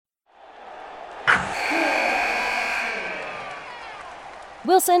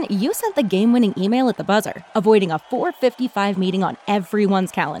Wilson, you sent the game-winning email at the buzzer, avoiding a 4:55 meeting on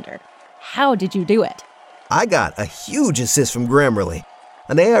everyone's calendar. How did you do it? I got a huge assist from Grammarly,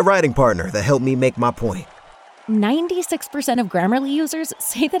 an AI writing partner that helped me make my point. 96% of Grammarly users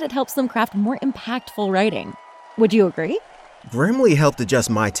say that it helps them craft more impactful writing. Would you agree? Grammarly helped adjust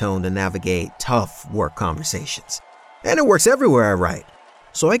my tone to navigate tough work conversations. And it works everywhere I write,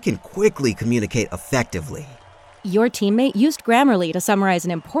 so I can quickly communicate effectively. Your teammate used Grammarly to summarize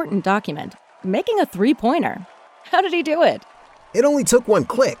an important document, making a 3-pointer. How did he do it? It only took one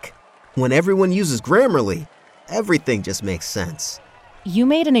click. When everyone uses Grammarly, everything just makes sense. You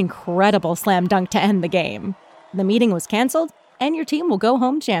made an incredible slam dunk to end the game. The meeting was canceled, and your team will go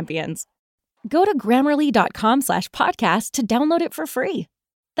home champions. Go to Grammarly.com/podcast to download it for free.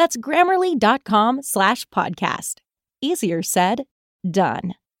 That's Grammarly.com/podcast. Easier said,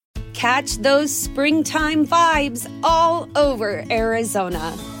 done. Catch those springtime vibes all over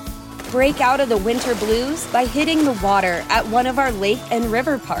Arizona. Break out of the winter blues by hitting the water at one of our lake and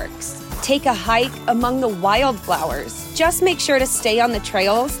river parks. Take a hike among the wildflowers. Just make sure to stay on the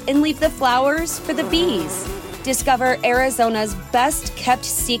trails and leave the flowers for the bees. Discover Arizona's best kept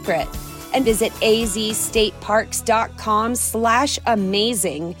secret and visit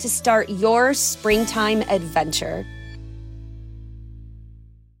azstateparks.com/amazing to start your springtime adventure.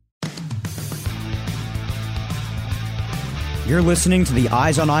 You're listening to the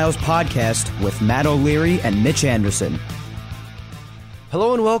Eyes on Isles podcast with Matt O'Leary and Mitch Anderson.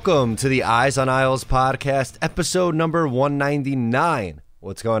 Hello and welcome to the Eyes on Isles podcast, episode number 199.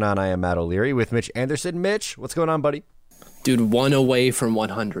 What's going on? I am Matt O'Leary with Mitch Anderson. Mitch, what's going on, buddy? Dude, one away from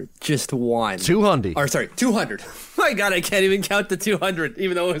 100. Just one. 200. Or sorry, 200. My God, I can't even count the 200,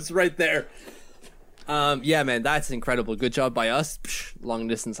 even though it's right there. Yeah, man, that's incredible. Good job by us. Long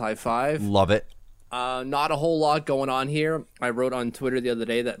distance high five. Love it. Not a whole lot going on here. I wrote on Twitter the other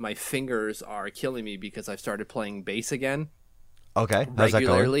day that my fingers are killing me because I've started playing bass again. Okay, how's that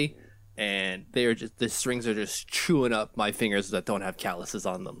regularly, and the strings are just chewing up my fingers that don't have calluses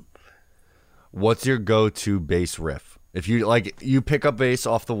on them. What's your go-to bass riff? If you pick up bass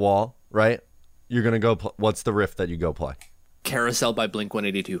off the wall, right? You're gonna go. What's the riff that you go play? Carousel by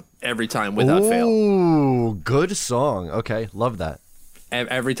Blink-182 every time without fail. Ooh, good song. Okay, love that.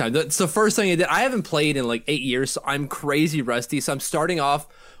 Every time. It's the first thing I did. I haven't played in like 8 years, so I'm crazy rusty. So I'm starting off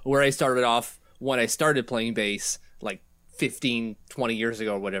where I started off when I started playing bass, like 15, 20 years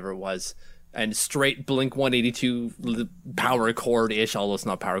ago or whatever it was. And straight Blink-182 power chord-ish, although it's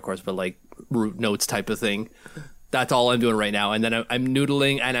not power chords, but like root notes type of thing. That's all I'm doing right now. And then I'm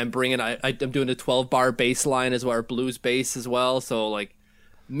noodling and I'm doing a 12-bar bass line as well, or blues bass as well. So like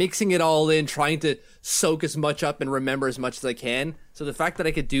mixing it all in, trying to soak as much up and remember as much as I can. So the fact that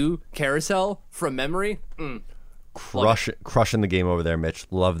I could do Carousel from memory, crushing the game over there, Mitch.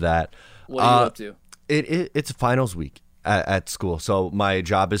 Love that. What are you up to? It's finals week at school, so my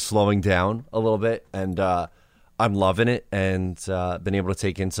job is slowing down a little bit, and I'm loving it, and been able to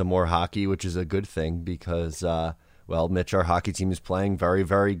take in some more hockey, which is a good thing because, Mitch, our hockey team is playing very,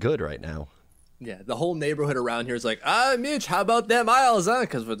 very good right now. Yeah, the whole neighborhood around here is like, Mitch, how about them Isles, huh?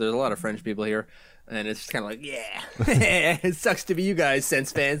 Because there's a lot of French people here. And it's just kind of like, yeah, it sucks to be you guys,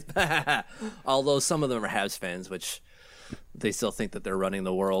 Sens fans. Although some of them are Habs fans, which they still think that they're running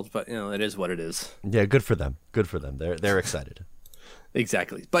the world. But, it is what it is. Yeah, good for them. Good for them. They're excited.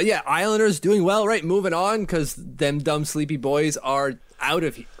 Exactly. But, yeah, Islanders doing well, right? Moving on because them dumb sleepy boys are out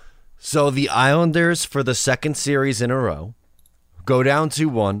of here. So the Islanders, for the second series in a row, go down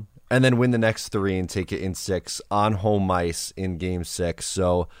 2-1 and then win the next 3 and take it in 6 on home ice in Game 6.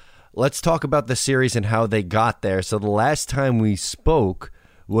 So let's talk about the series and how they got there. So the last time we spoke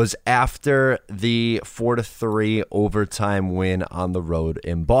was after the 4-3 overtime win on the road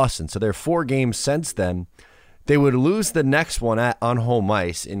in Boston. So there are 4 games since then. They would lose the next one on home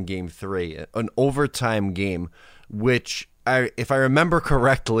ice in Game 3, an overtime game, which, if I remember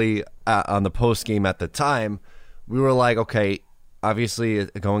correctly, on the post game at the time, we were like, okay, obviously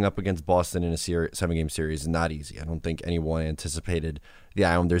going up against Boston in a 7-game series is not easy. I don't think anyone anticipated the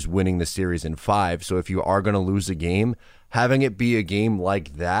Islanders winning the series in 5. So if you are going to lose a game, having it be a game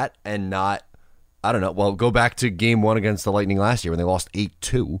like that and not, go back to Game 1 against the Lightning last year when they lost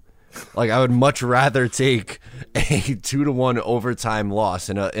 8-2. Like, I would much rather take a 2-1 overtime loss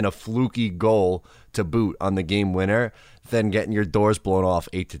in a fluky goal to boot on the game winner than getting your doors blown off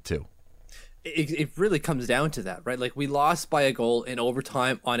 8-2. It really comes down to that, right? Like, we lost by a goal in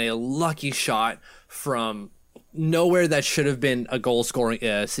overtime on a lucky shot from nowhere that should have been a goal scoring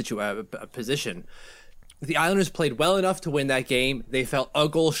position. the Islanders played well enough to win that game. They fell a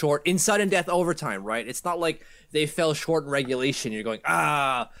goal short in sudden death overtime, right? It's not like they fell short in regulation. You're going,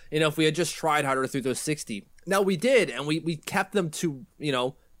 if we had just tried harder through those 60. Now we did, and we kept them to,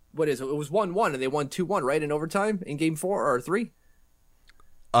 what is it? It was 1-1, and they won 2-1, right, in overtime in game 4 or 3?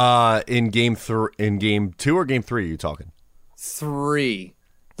 In game 2 or game 3 are you talking? 3.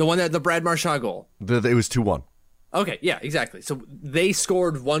 The one that the Brad Marchand goal. It was 2-1. Okay, yeah, exactly. So they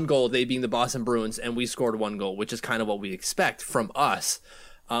scored 1 goal, they being the Boston Bruins, and we scored 1 goal, which is kind of what we expect from us.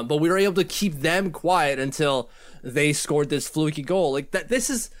 But we were able to keep them quiet until they scored this fluky goal. Like that, this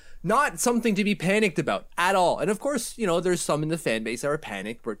is not something to be panicked about at all. And of course, there's some in the fan base that are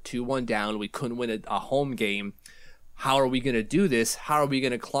panicked. We're 2-1 down. We couldn't win a home game. How are we going to do this? How are we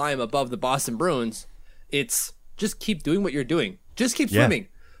going to climb above the Boston Bruins? It's just keep doing what you're doing. Just keep swimming.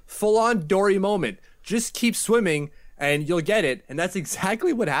 Full on Dory moment. Just keep swimming and you'll get it. And that's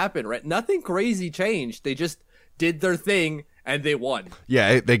exactly what happened, right? Nothing crazy changed. They just did their thing and they won.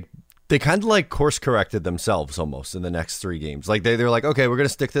 Yeah, they kind of like course corrected themselves almost in the next 3 games. Like they're like, okay, we're going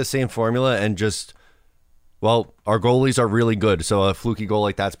to stick to the same formula and just, well, our goalies are really good. So a fluky goal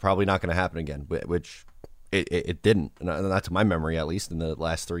like that's probably not going to happen again, which it didn't. Not to my memory, at least in the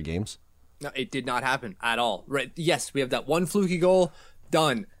last 3 games. No, it did not happen at all. Right? Yes, we have that one fluky goal.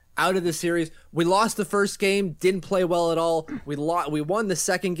 Done. Out of the series. We lost the first game, didn't play well at all. We won the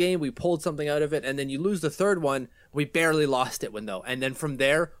second game, we pulled something out of it, and then you lose the third one. We barely lost it though. And then from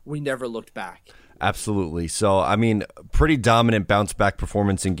there, we never looked back. Absolutely. So, I mean, pretty dominant bounce back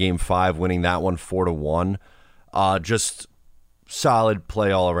performance in game 5, winning that one 4-1. Just solid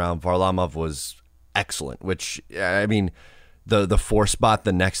play all around. Varlamov was excellent, which, I mean, the 4 spot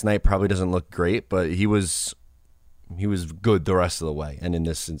the next night probably doesn't look great, but he was good the rest of the way and in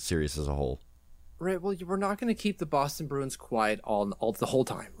this series as a whole. Right. Well, we're not going to keep the Boston Bruins quiet all the whole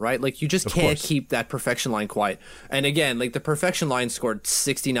time, right? Like you just can't keep that perfection line quiet. And again, like the perfection line scored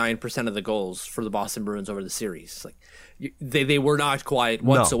 69% of the goals for the Boston Bruins over the series. Like they were not quiet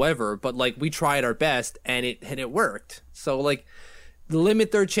whatsoever, but like we tried our best and it worked. So like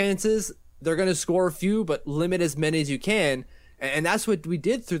limit their chances. They're going to score a few, but limit as many as you can. And that's what we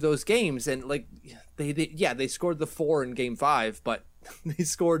did through those games. And like they scored the 4 in game 5, but they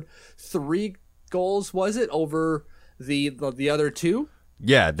scored 3 goals, was it, over the other 2?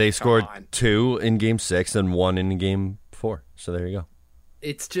 Yeah, they scored 2 in game 6 and 1 in game 4. So there you go.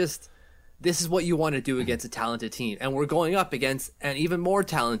 It's just, this is what you want to do against a talented team. And we're going up against an even more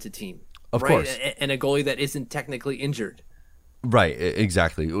talented team. Of right? course. And a goalie that isn't technically injured. Right,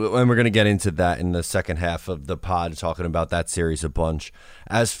 exactly. And we're going to get into that in the second half of the pod, talking about that series a bunch.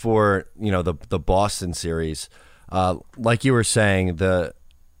 As for, the Boston series, like you were saying, the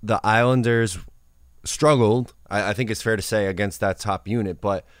Islanders struggled, I think it's fair to say, against that top unit.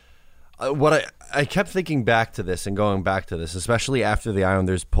 But what I kept thinking back to this and going back to this, especially after the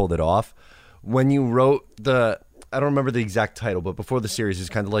Islanders pulled it off, when you wrote I don't remember the exact title, but before the series, it's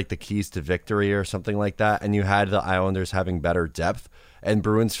kind of like the keys to victory or something like that. And you had the Islanders having better depth, and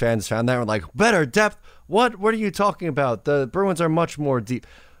Bruins fans found that and were like, better depth? What are you talking about? The Bruins are much more deep.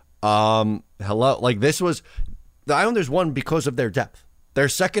 Hello? Like this was, the Islanders won because of their depth. Their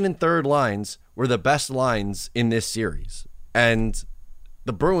second and third lines were the best lines in this series. And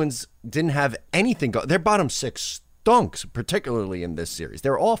the Bruins didn't have anything. Their bottom 6 stunks, particularly in this series.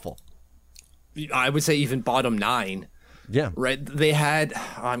 They're awful. I would say even bottom 9. Yeah. Right. They had,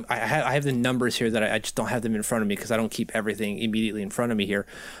 I have the numbers here that I just don't have them in front of me because I don't keep everything immediately in front of me here.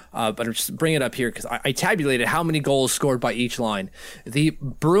 But I'm just bring it up here because I tabulated how many goals scored by each line. The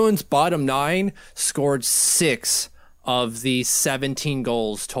Bruins bottom 9 scored 6 of the 17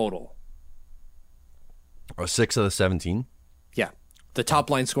 goals total. Or 6 of the 17? Yeah. The top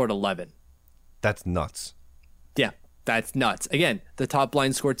line scored 11. That's nuts. Yeah. That's nuts. Again, the top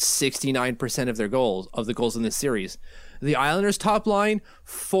line scored 69% of the goals in this series. The Islanders top line,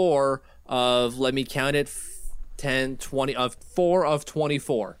 4 of, let me count it, 10, 20, of 4 of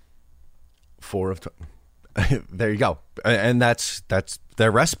 24. 4 of, there you go. And that's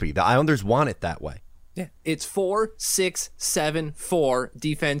their recipe. The Islanders want it that way. Yeah. It's 4, 6, 7, 4,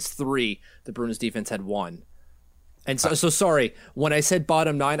 defense 3. The Bruins defense had 1. And so sorry, when I said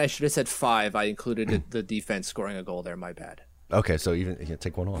bottom 9, I should have said 5. I included the defense scoring a goal there. My bad. Okay, so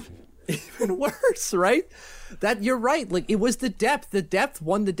take one off. Even worse, right? That you're right. Like it was the depth. The depth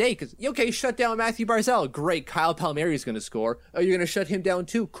won the day. Because shut down Matthew Barzal. Great. Kyle Palmieri is going to score. Oh, you're going to shut him down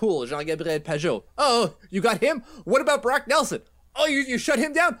too. Cool. Jean-Gabriel Pajot. Oh, you got him. What about Brock Nelson? Oh, you shut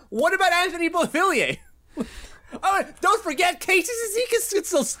him down. What about Anthony Beauvillier? Oh, don't forget Casey Cizikas can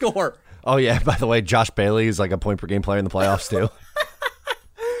still score. Oh, yeah. By the way, Josh Bailey is like a point per game player in the playoffs, too.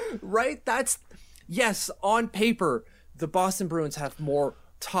 Right? yes, on paper, the Boston Bruins have more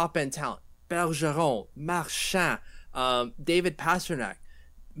top-end talent. Bergeron, Marchand, David Pastrnak,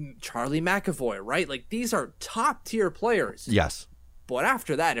 Charlie McAvoy, right? Like, these are top-tier players. Yes. But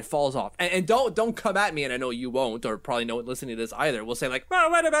after that, it falls off. And don't come at me, and I know you won't, or probably no one listening to this either. We'll say, like, well,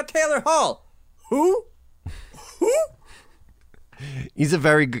 what about Taylor Hall? Who? He's a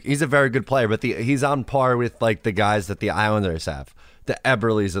very good player, but he's on par with like the guys that the Islanders have, the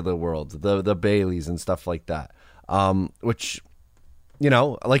Eberleys of the world, the Baileys and stuff like that. Which, you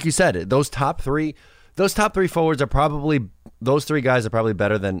know, like you said, those top three forwards are probably, those three guys are probably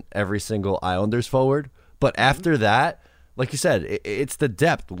better than every single Islanders forward. But after that, like you said, it's the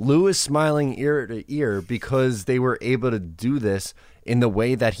depth. Lou is smiling ear to ear because they were able to do this in the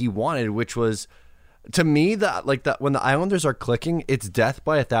way that he wanted, which was, to me, when the Islanders are clicking, it's death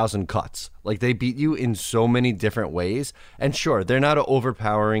by 1,000 cuts. Like, they beat you in so many different ways. And sure, they're not an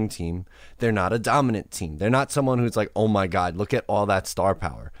overpowering team. They're not a dominant team. They're not someone who's like, oh my God, look at all that star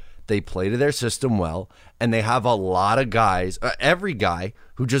power. They play to their system well, and they have a lot of guys, every guy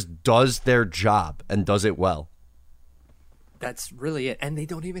who just does their job and does it well. That's really it. And they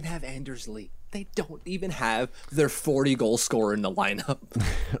don't even have Anders Lee. They don't even have their 40-goal scorer in the lineup.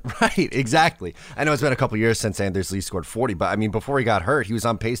 Right, exactly. I know it's been a couple years since Anders Lee scored 40, but I mean, before he got hurt, he was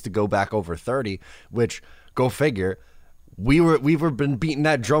on pace to go back over 30, which, go figure, we've been beating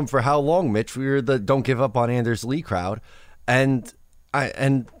that drum for how long, Mitch? We were the don't give up on Anders Lee crowd. And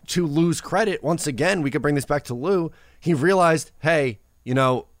to Lou's credit, once again, we could bring this back to Lou. He realized, hey, you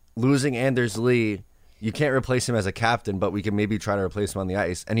know, losing Anders Lee, you can't replace him as a captain, but we can maybe try to replace him on the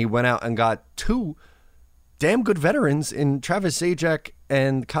ice. And he went out and got two damn good veterans in Travis Zajac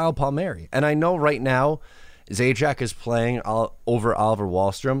and Kyle Palmieri. And I know right now Zajac is playing over Oliver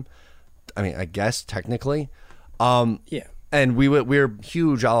Wahlstrom. I mean, I guess technically. Yeah. And we're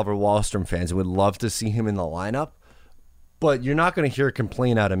huge Oliver Wahlstrom fans and would love to see him in the lineup. But you're not going to hear a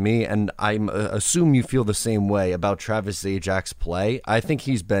complaint out of me, and I assume you feel the same way about Travis Zajac's play. I think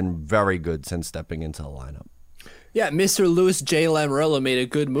he's been very good since stepping into the lineup. Yeah, Mr. Louis J. Lamoriello made a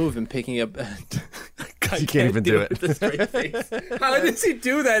good move in picking up. You can't even do it with a straight face. How does he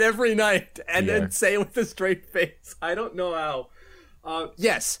do that every night and then say it with a straight face? I don't know how.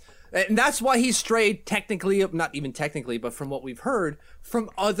 Yes, and that's why he strayed technically, not even technically, but from what we've heard, from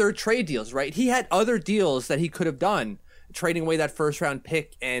other trade deals, right? He had other deals that he could have done, trading away that first round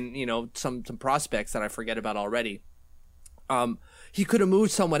pick and, you know, some prospects that I forget about already. He could have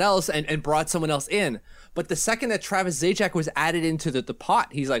moved someone else and brought someone else in. But the second that Travis Zajac was added into the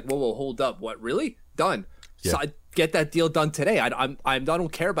pot, he's like, whoa, hold up. What, really? Done. Yeah. So I get that deal done today. I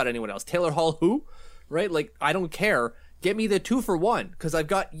don't care about anyone else. Taylor Hall, who? Right? Like, I don't care. Get me the 2-for-1 because I've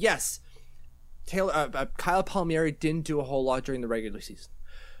got, yes, Kyle Palmieri didn't do a whole lot during the regular season.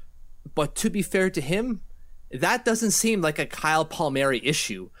 But to be fair to him, that doesn't seem like a Kyle Palmieri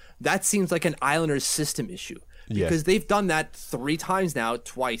issue. That seems like an Islanders system issue. Because they've done that 3 times now,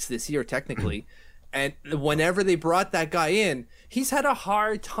 twice this year technically. And whenever they brought that guy in, he's had a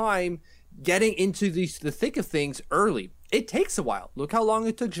hard time getting into the thick of things early. It takes a while. Look how long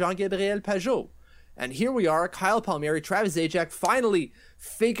it took Jean-Gabriel Pajot. And here we are, Kyle Palmieri, Travis Zajac, finally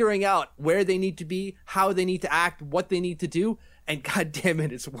figuring out where they need to be, how they need to act, what they need to do. And God damn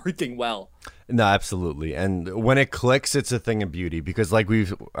it, it's working well. No, absolutely. And when it clicks, it's a thing of beauty because like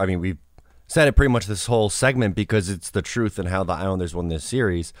we've said it pretty much this whole segment because it's the truth and how the Islanders won this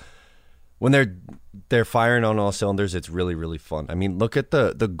series. When they're firing on all cylinders, it's really, really fun. I mean, look at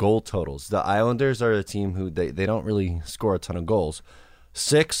the goal totals. The Islanders are a team who they don't really score a ton of goals.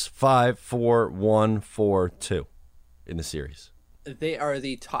 6, 5, 4, 1, 4, 2 in the series. They are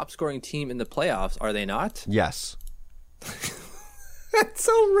the top scoring team in the playoffs, are they not? Yes. That's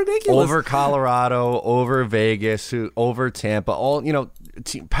so ridiculous. Over Colorado, over Vegas, over Tampa, all, you know,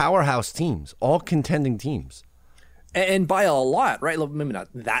 powerhouse teams, all contending teams. And by a lot, right? Maybe not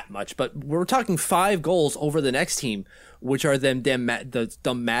that much, but we're talking 5 goals over the next team, which are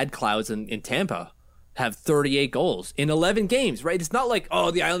the Mad Clouds in Tampa, have 38 goals in 11 games, right? It's not like,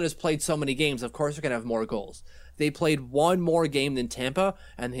 oh, the Islanders played so many games, of course they're going to have more goals. They played 1 more game than Tampa,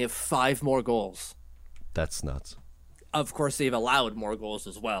 and they have 5 more goals. That's nuts. Of course, they've allowed more goals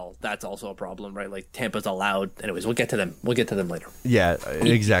as well. That's also a problem, right? Like, Tampa's allowed. Anyways, we'll get to them. We'll get to them later. Yeah,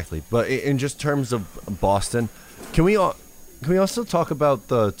 exactly. But in just terms of Boston, can we also talk about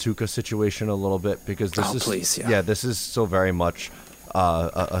the Tuukka situation a little bit? Because this is so very much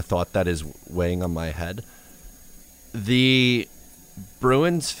a thought that is weighing on my head. The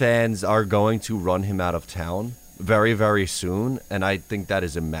Bruins fans are going to run him out of town very, very soon, and I think that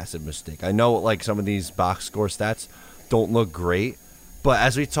is a massive mistake. I know, like, some of these box score stats don't look great, But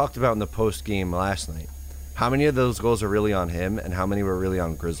as we talked about in the post game last night, how many of those goals are really on him, and how many were really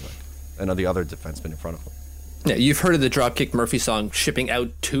on Grzelcyk and the other defenseman in front of him? Yeah, you've heard of the Dropkick Murphy song "Shipping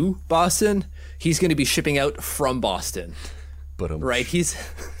Out to Boston." He's going to be shipping out from Boston, right? He's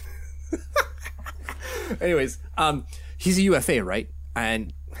anyways. He's a UFA, right?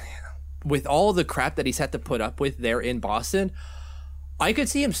 And with all the crap that he's had to put up with there in Boston, I could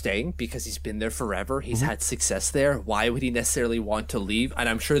see him staying because he's been there forever. He's had success there. Why would he necessarily want to leave? And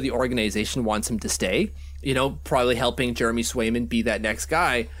I'm sure the organization wants him to stay, probably helping Jeremy Swayman be that next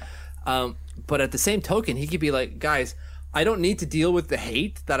guy. But at the same token, he could be like, guys, I don't need to deal with the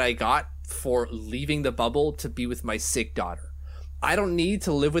hate that I got for leaving the bubble to be with my sick daughter. I don't need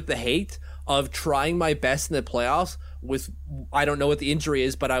to live with the hate of trying my best in the playoffs with, I don't know what the injury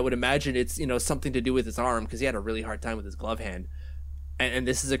is, but I would imagine it's, something to do with his arm because he had a really hard time with his glove hand. And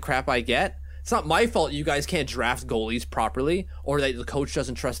this is a crap I get. It's not my fault you guys can't draft goalies properly or that the coach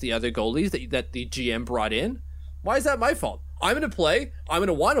doesn't trust the other goalies that the GM brought in. Why is that my fault? I'm going to play. I'm going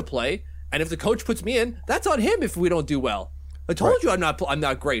to want to play. And if the coach puts me in, that's on him if we don't do well. I told you I'm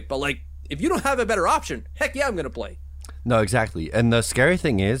not great, but like if you don't have a better option, heck yeah, I'm going to play. No, exactly. And the scary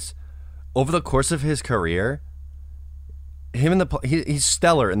thing is, over the course of his career, he's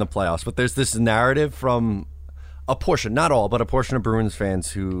stellar in the playoffs, but there's this narrative from a portion, not all, but a portion of Bruins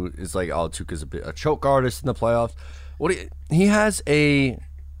fans who is like, oh, Tuukka's a choke artist in the playoffs. He has a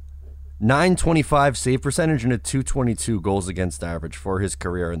 925 save percentage and a 222 goals against average for his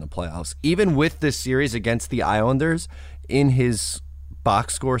career in the playoffs. Even with this series against the Islanders in his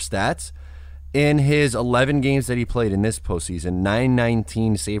box score stats, in his 11 games that he played in this postseason,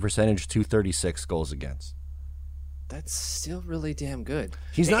 919 save percentage, 236 goals against. That's still really damn good.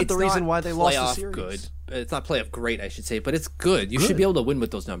 He's not the reason why they lost the series. Good. It's not playoff great, I should say, but it's good. You should be able to win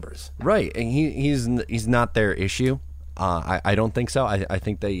with those numbers. Right, and he's not their issue. I don't think so. I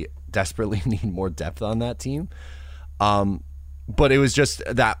think they desperately need more depth on that team. But it was just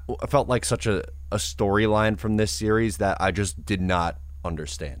that felt like such a storyline from this series that I just did not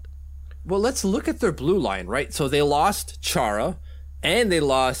understand. Well, let's look at their blue line, right? So they lost Chara, and they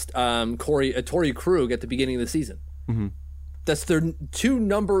lost Torrey Krug at the beginning of the season. Mm-hmm. That's their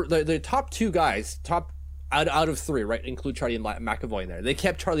their top two guys, top out of three, right? Include Charlie McAvoy in there. They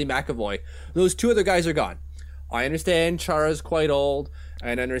kept Charlie McAvoy. Those two other guys are gone. I understand Chara's quite old,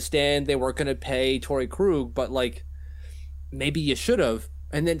 and I understand they weren't going to pay Torrey Krug, but like maybe you should have.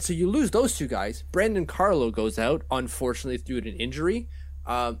 And then so you lose those two guys. Brandon Carlo goes out, unfortunately, through an injury.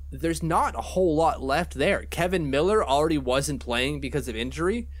 There's not a whole lot left there. Kevin Miller already wasn't playing because of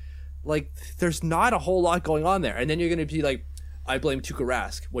injury. Like, there's not a whole lot going on there. And then you're going to be like, I blame Tuukka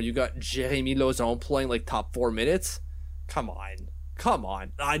Rask. Well, you got Jeremy Lauzon playing like top 4 minutes. Come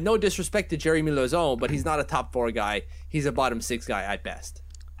on. No disrespect to Jeremy Lauzon, but he's not a top 4 guy. He's a bottom 6 guy at best.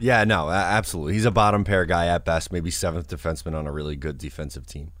 Yeah, no, absolutely. He's a bottom pair guy at best, maybe 7th defenseman on a really good defensive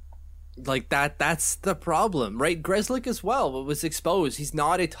team. Like that's the problem, right? Grzelcyk as well was exposed. He's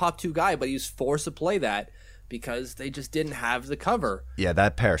not a top 2 guy, but he was forced to play that because they just didn't have the cover. Yeah,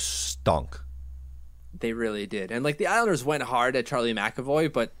 that pair stunk. They really did. And like the Islanders went hard at Charlie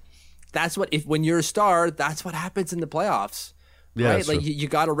McAvoy, but that's when you're a star, that's what happens in the playoffs. Yeah, right? Like you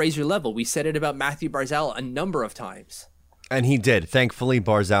got to raise your level. We said it about Matthew Barzal a number of times. And he did. Thankfully,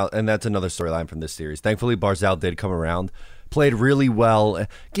 Barzal, and that's another storyline from this series. Thankfully, Barzal did come around. Played really well.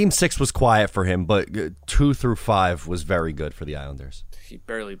 Game 6 was quiet for him, but 2 through 5 was very good for the Islanders. He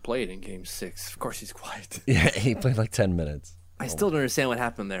barely played in Game 6. Of course, he's quiet. Yeah, he played like 10 minutes. I still don't understand what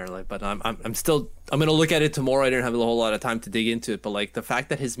happened there. Like, but I'm gonna look at it tomorrow. I didn't have a whole lot of time to dig into it, but like the fact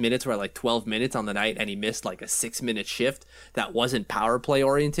that his minutes were like 12 minutes on the night, and he missed like a 6-minute shift that wasn't power play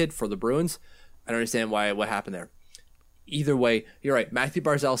oriented for the Bruins. I don't understand what happened there. Either way, you're right. Matthew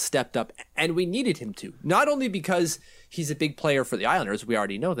Barzal stepped up, and we needed him to. Not only because he's a big player for the Islanders, we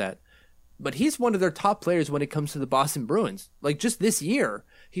already know that, but he's one of their top players when it comes to the Boston Bruins. Like just this year,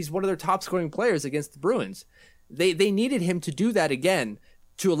 he's one of their top scoring players against the Bruins. They needed him to do that again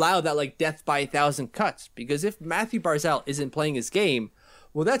to allow that like death by 1,000 cuts. Because if Matthew Barzal isn't playing his game,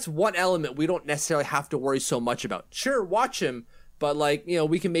 well, that's one element we don't necessarily have to worry so much about. Sure, watch him, but like,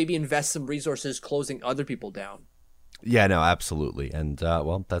 we can maybe invest some resources closing other people down. Yeah, no, absolutely. And,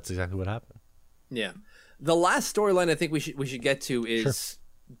 well, that's exactly what happened. Yeah. The last storyline I think we should get to is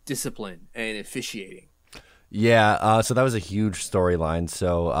discipline and officiating. Yeah, so that was a huge storyline.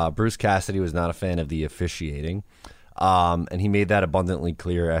 So Bruce Cassidy was not a fan of the officiating, and he made that abundantly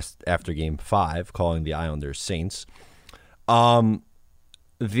clear after Game 5, calling the Islanders Saints. The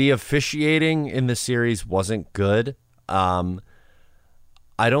officiating in the series wasn't good.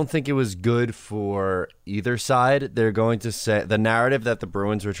 I don't think it was good for either side. They're going to say the narrative that the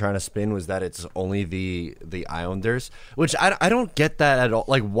Bruins were trying to spin was that it's only the Islanders, which I don't get that at all.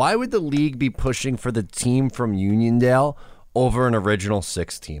 Like, why would the league be pushing for the team from Uniondale over an original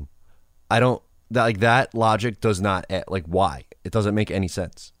six team? I don't like that logic. Does not like why it doesn't make any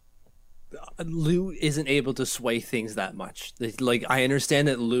sense. Lou isn't able to sway things that much. Like, I understand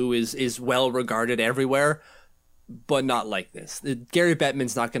that Lou is well regarded everywhere, but not like this. Gary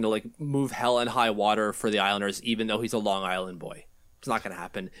Bettman's not going to like move hell and high water for the Islanders, even though he's a Long Island boy. It's not going to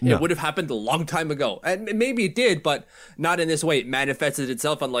happen. No. It would have happened a long time ago, and maybe it did, but not in this way. It manifested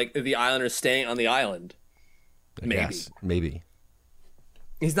itself on like the Islanders staying on the island. Maybe.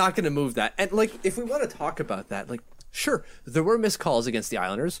 He's not going to move that. And like, if we want to talk about that, like, sure, there were missed calls against the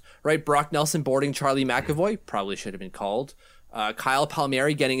Islanders, right? Brock Nelson boarding Charlie McAvoy probably should have been called. Kyle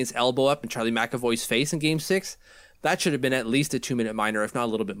Palmieri getting his elbow up in Charlie McAvoy's face in Game 6. That should have been at least a 2-minute minor, if not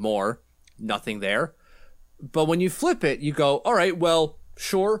a little bit more. Nothing there. But when you flip it, you go, all right, well,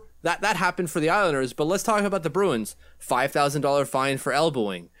 sure, that happened for the Islanders, but let's talk about the Bruins. $5,000 fine for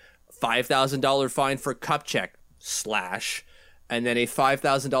elbowing. $5,000 fine for cup check, / and then a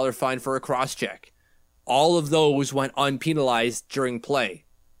 $5,000 fine for a cross check. All of those went unpenalized during play.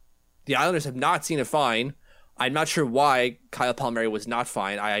 The Islanders have not seen a fine. I'm not sure why Kyle Palmieri was not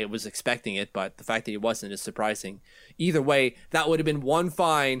fined. I was expecting it, but the fact that he wasn't is surprising. Either way, that would have been one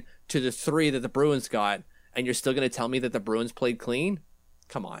fine to the 3 that the Bruins got, and you're still going to tell me that the Bruins played clean?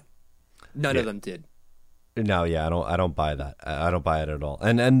 Come on. None of them did. No, yeah, I don't buy that. I don't buy it at all.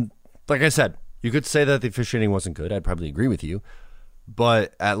 And like I said, you could say that the officiating wasn't good. I'd probably agree with you.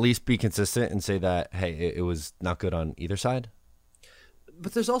 But at least be consistent and say that, hey, it was not good on either side.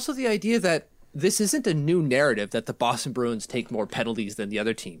 But there's also the idea that this isn't a new narrative that the Boston Bruins take more penalties than the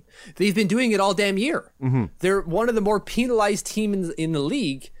other team. They've been doing it all damn year. Mm-hmm. They're one of the more penalized teams in the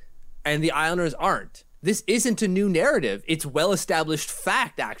league, and the Islanders aren't. This isn't a new narrative. It's well-established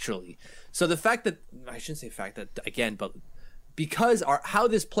fact, actually. So the fact that, I shouldn't say fact that again, but because how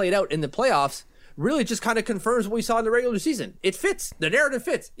this played out in the playoffs really just kind of confirms what we saw in the regular season. It fits. The narrative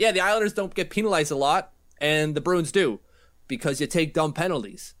fits. Yeah, the Islanders don't get penalized a lot, and the Bruins do, because you take dumb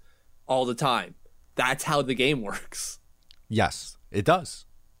penalties all the time. That's how the game works. Yes, it does.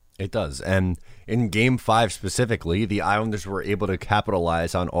 It does. And in Game 5 specifically, the Islanders were able to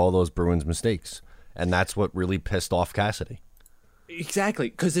capitalize on all those Bruins mistakes. And that's what really pissed off Cassidy. Exactly,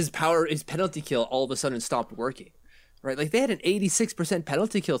 because his penalty kill all of a sudden stopped working. Right? Like, they had an 86%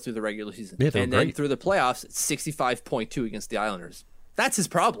 penalty kill through the regular season. Yeah, and then through the playoffs, 65.2 against the Islanders. That's his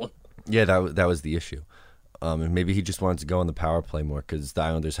problem. Yeah, that was the issue. And maybe he just wanted to go on the power play more because the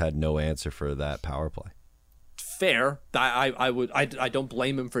Islanders had no answer for that power play. Fair. I don't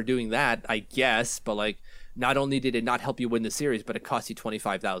blame him for doing that, I guess. But like, not only did it not help you win the series, but it cost you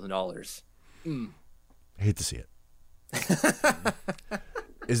 $25,000. Hate to see it.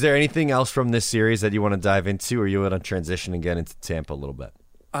 Is there anything else from this series that you want to dive into, or you want to transition and get into Tampa a little bit?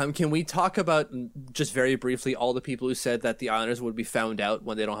 Can we talk about, just very briefly, all the people who said that the Islanders would be found out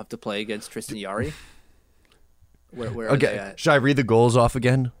when they don't have to play against Tristan Jarry? Where are they at? Should I read the goals off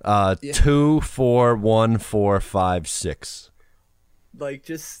again? 2, 4, 1, 4, 5, 6. Like,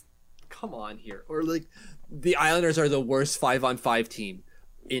 just come on here. Or like, the Islanders are the worst 5-on-5 team.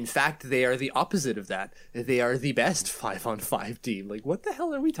 In fact, they are the opposite of that. They are the best 5-on-5 team. Like, what the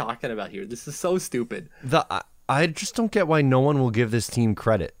hell are we talking about here? This is so stupid. I just don't get why no one will give this team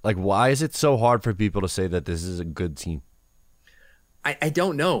credit. Like, why is it so hard for people to say that this is a good team? I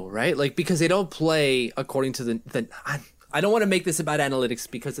don't know, right? Like, because they don't play according to the I don't want to make this about analytics,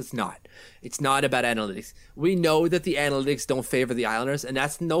 because it's not. It's not about analytics. We know that the analytics don't favor the Islanders, and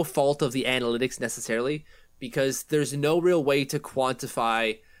that's no fault of the analytics necessarily, because there's no real way to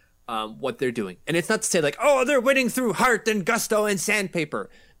quantify what they're doing. And it's not to say like, oh, they're winning through heart and gusto and sandpaper.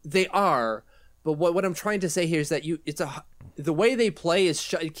 They are, but what I'm trying to say here is that the way they play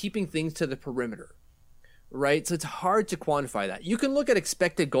is keeping things to the perimeter. Right? So it's hard to quantify that. You can look at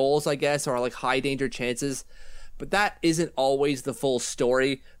expected goals, I guess, or like high danger chances, but that isn't always the full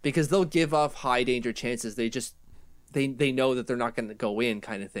story, because they'll give up high danger chances. They know that they're not going to go in,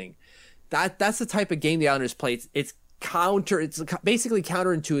 kind of thing. That's the type of game the Islanders play. It's basically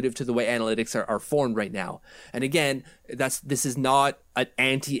counterintuitive to the way analytics are formed right now. And again, this is not an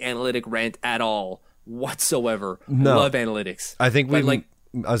anti-analytic rant at all whatsoever. No. Love analytics. I think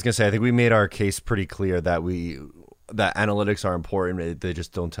I was going to say, I think we made our case pretty clear that that analytics are important. They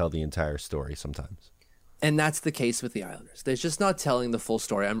just don't tell the entire story sometimes. And that's the case with the Islanders. They're just not telling the full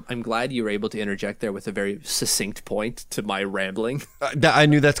story. I'm glad you were able to interject there with a very succinct point to my rambling. I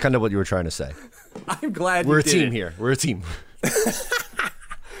knew that's kind of what you were trying to say. I'm glad we're you a did team it. here. We're a team.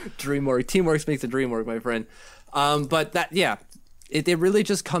 Dream work. Teamwork makes the dream work, my friend. But that, yeah, it really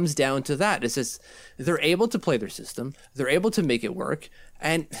just comes down to that. It's just they're able to play their system. They're able to make it work.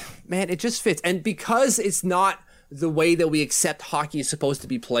 And, man, it just fits. And because it's not the way that we accept hockey is supposed to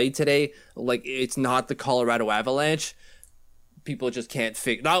be played today, like it's not the Colorado Avalanche, people just can't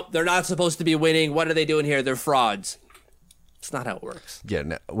figure, no, they're not supposed to be winning. What are they doing here? They're frauds. It's not how it works.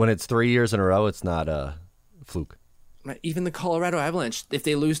 Yeah, when it's 3 years in a row, it's not a fluke. Even the Colorado Avalanche, if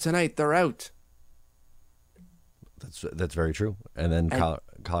they lose tonight, they're out. That's very true. And then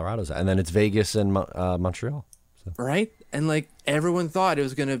Colorado's, and then it's Vegas and Montreal. So. Right? And like everyone thought it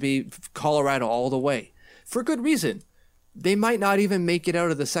was going to be Colorado all the way. For good reason. They might not even make it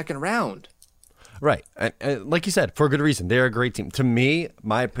out of the second round. Right. And like you said, for good reason. They're a great team. To me,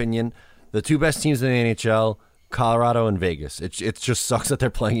 my opinion, the two best teams in the NHL, Colorado and Vegas. It just sucks that they're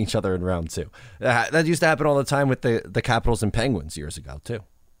playing each other in round two. That used to happen all the time with the Capitals and Penguins years ago, too.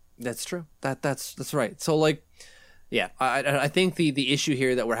 That's true. That's right. So, like, yeah, I think the issue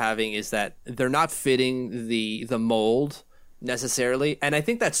here that we're having is that they're not fitting the mold necessarily, and I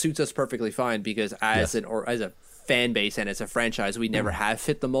think that suits us perfectly fine because as a fan base and as a franchise, we never have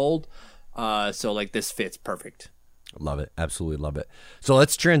fit the mold. So like this fits perfect. Love it. Absolutely love it. So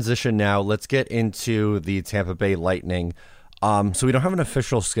let's transition now. Let's get into the Tampa Bay Lightning. So we don't have an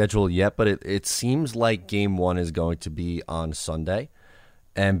official schedule yet, but it seems like game one is going to be on Sunday,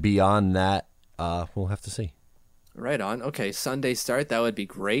 and beyond that, we'll have to see. Right on. Okay, Sunday start. That would be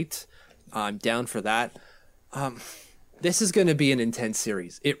great. I'm down for that. This is going to be an intense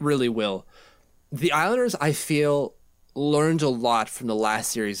series. It really will. The Islanders, I feel, learned a lot from the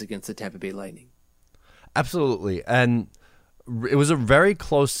last series against the Tampa Bay Lightning. Absolutely. And it was a very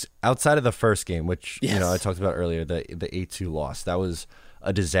close, outside of the first game, which I talked about earlier, the 8-2 loss. That was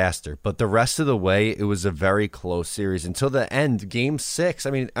a disaster. But the rest of the way, it was a very close series until the end. Game 6,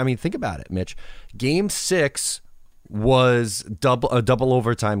 I mean, think about it, Mitch. Game 6 was a double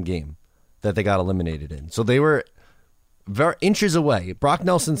overtime game that they got eliminated in. So they were very inches away. Brock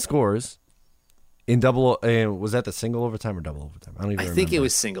Nelson scores in double. Was that the single overtime or double overtime? I don't even remember. I think it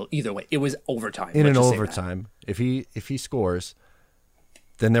was single. Either way, it was overtime. In an overtime, if he scores,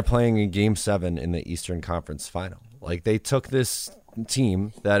 then they're playing in Game 7 in the Eastern Conference Final. Like they took this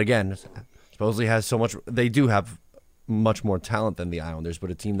team that again supposedly has so much. They do have much more talent than the Islanders,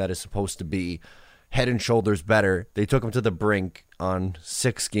 but a team that is supposed to be head and shoulders better. They took them to the brink on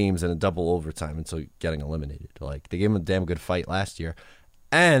 6 games in a double overtime until getting eliminated. Like they gave them a damn good fight last year,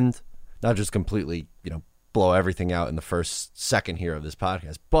 and not just completely, blow everything out in the first second here of this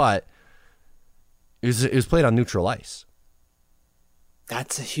podcast, but it was played on neutral ice.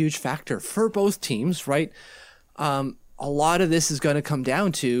 That's a huge factor for both teams, right? A lot of this is going to come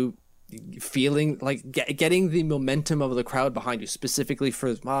down to feeling like getting the momentum of the crowd behind you, specifically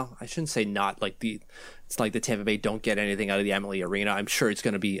for, well, I shouldn't say not like it's like the Tampa Bay don't get anything out of the Amalie Arena. I'm sure it's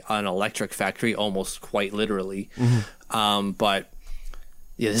going to be an electric factory, almost quite literally. Mm-hmm. But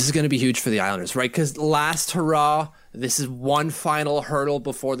yeah, this is going to be huge for the Islanders, right? Because last hurrah, this is one final hurdle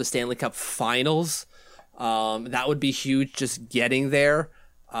before the Stanley Cup Finals. That would be huge, just getting there.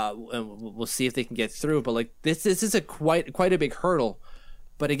 And we'll see if they can get through. But like this is a quite a big hurdle.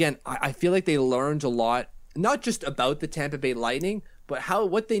 But again, I feel like they learned a lot, not just about the Tampa Bay Lightning, but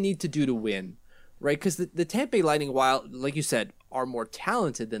what they need to do to win, right? Because the Tampa Bay Lightning, while, like you said, are more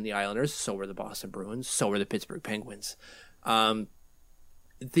talented than the Islanders, so are the Boston Bruins, so are the Pittsburgh Penguins.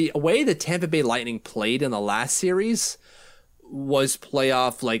 The way the Tampa Bay Lightning played in the last series was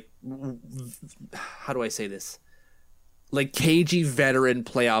playoff, like, how do I say this? Like cagey veteran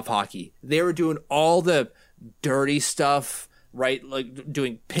playoff hockey. They were doing all the dirty stuff, right? Like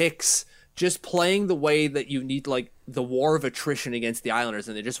doing picks, just playing the way that you need, like the war of attrition against the Islanders,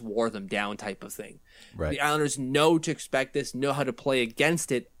 and they just wore them down type of thing. Right. The Islanders know to expect this, know how to play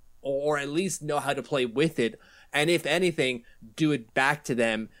against it, or at least know how to play with it. And if anything, do it back to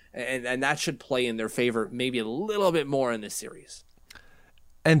them. And that should play in their favor maybe a little bit more in this series.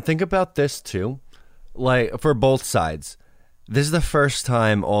 And think about this too, like for both sides. This is the first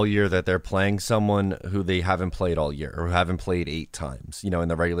time all year that they're playing someone who they haven't played all year or who haven't played 8 times. In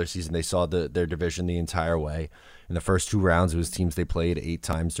the regular season, they saw their division the entire way. In the first 2 rounds, it was teams they played 8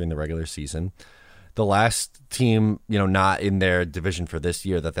 times during the regular season. The last team, not in their division for this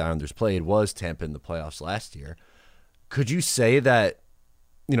year that the Islanders played was Tampa in the playoffs last year. Could you say that,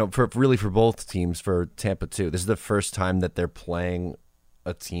 for both teams, for Tampa too, this is the first time that they're playing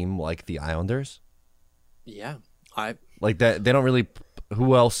a team like the Islanders? Yeah, like that. They don't really.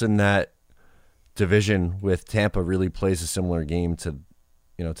 Who else in that division with Tampa really plays a similar game to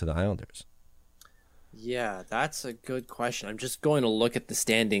the Islanders? Yeah, that's a good question. I'm just going to look at the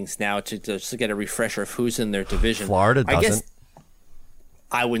standings now to get a refresher of who's in their division. Florida doesn't. I guess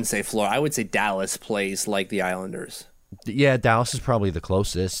I wouldn't say Florida. I would say Dallas plays like the Islanders. Yeah, Dallas is probably the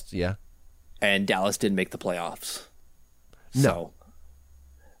closest, yeah. And Dallas didn't make the playoffs. No. So,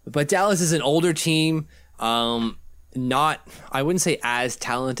 but Dallas is an older team. Not, I wouldn't say as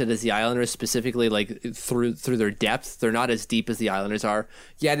talented as the Islanders, specifically like through their depth. They're not as deep as the Islanders are.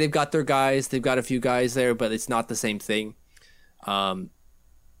 Yeah, they've got their guys. They've got a few guys there, but it's not the same thing. So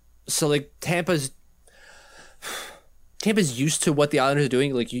like Tampa's used to what the Islanders are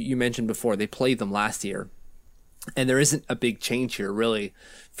doing. Like you mentioned before, they played them last year, and there isn't a big change here really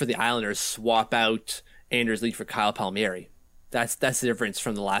for the Islanders. Swap out Anders Lee for Kyle Palmieri. That's the difference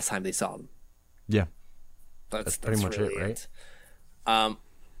from the last time they saw them. Yeah. That's pretty much really it, right?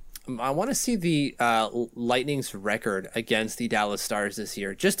 I want to see the Lightning's record against the Dallas Stars this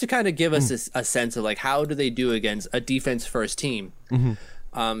year, just to kind of give us a sense of like how do they do against a defense first team.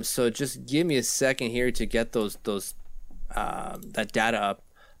 Mm-hmm. So just give me a second here to get those that data up.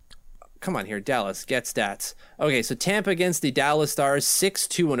 Come on here, Dallas, get stats. Okay, so Tampa against the Dallas Stars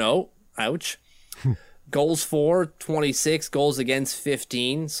 6-2-0. Ouch. Goals for 26, goals against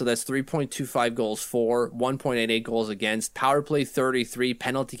 15, so that's 3.25 goals for, 1.88 goals against, power play 33,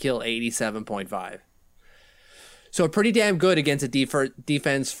 penalty kill 87.5. So pretty damn good against a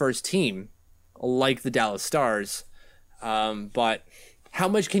defense first team like the Dallas Stars. But how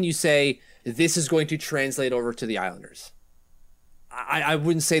much can you say this is going to translate over to the Islanders? I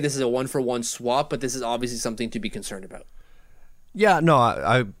wouldn't say this is a one-for-one swap, but this is obviously something to be concerned about. Yeah, no,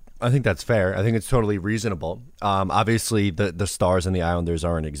 I think that's fair. I think it's totally reasonable. Obviously, the Stars and the Islanders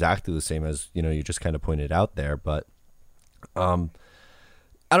aren't exactly the same as you just kind of pointed out there. But I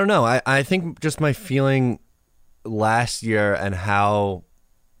don't know. I think just my feeling last year and how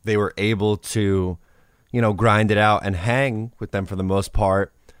they were able to, grind it out and hang with them for the most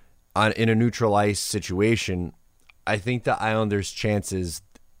part in a neutral ice situation. I think the Islanders' chances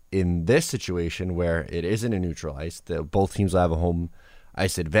in this situation where it isn't a neutral ice, both teams will have a home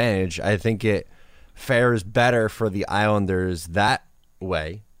ice advantage. I think it fares better for the Islanders that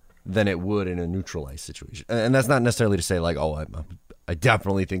way than it would in a neutral ice situation. And that's not necessarily to say like, I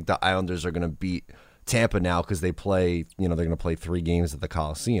definitely think the Islanders are going to beat Tampa now because they play, they're going to play 3 games at the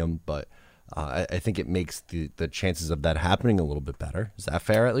Coliseum. But I think it makes the chances of that happening a little bit better. Is that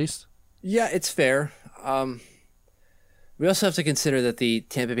fair at least? Yeah, it's fair. We also have to consider that the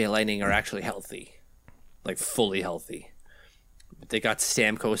Tampa Bay Lightning are actually healthy, like fully healthy. They got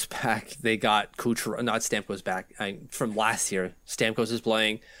Stamkos back. They got Kucherov. Not Stamkos back. From last year. Stamkos is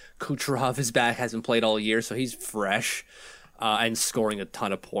playing. Kucherov is back. Hasn't played all year, so he's fresh and scoring a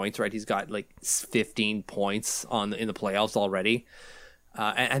ton of points. Right, he's got like 15 points in the playoffs already.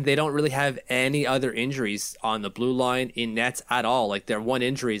 And they don't really have any other injuries on the blue line in nets at all. Like their one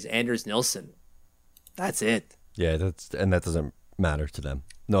injury is Anders Nilsson. That's it. Yeah, that doesn't matter to them.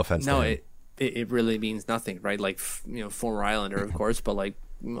 No offense. No, to him. It really means nothing, right? Like, former Islander, of course, but like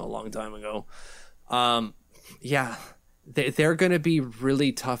a long time ago. Yeah, they're going to be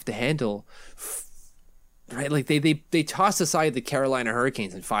really tough to handle, right? Like they tossed aside the Carolina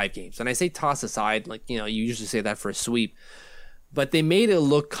Hurricanes in 5 games. And I say toss aside, like, you usually say that for a sweep, but they made it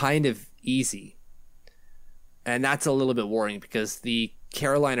look kind of easy. And that's a little bit worrying because the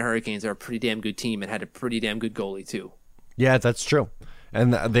Carolina Hurricanes are a pretty damn good team and had a pretty damn good goalie too. Yeah, that's true.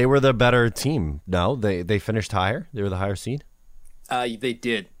 And they were the better team. No, they finished higher. They were the higher seed. They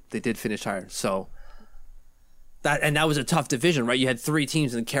did. They did finish higher. So that was a tough division, right? You had 3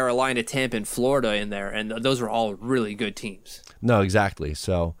 teams in Carolina, Tampa, and Florida in there, and those were all really good teams. No, exactly.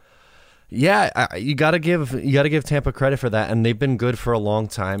 So, yeah, you gotta give Tampa credit for that, and they've been good for a long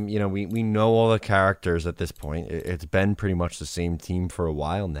time. We know all the characters at this point. It's been pretty much the same team for a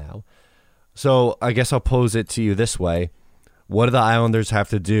while now. So I guess I'll pose it to you this way. What do the Islanders have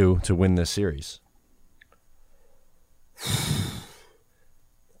to do to win this series?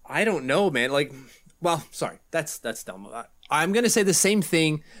 I don't know, man. Sorry, that's dumb. I'm going to say the same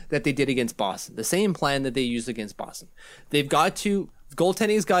thing that they did against Boston. The same plan that they used against Boston.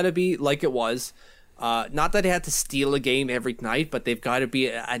 Goaltending's got to be like it was. Not that they had to steal a game every night, but they've got to be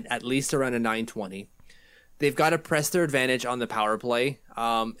at least around a 920. They've got to press their advantage on the power play.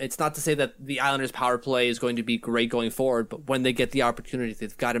 It's not to say that the Islanders' power play is going to be great going forward, but when they get the opportunity,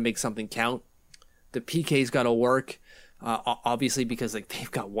 they've got to make something count. The PK's got to work, obviously, because they've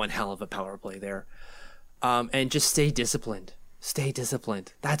got one hell of a power play there. And just stay disciplined. Stay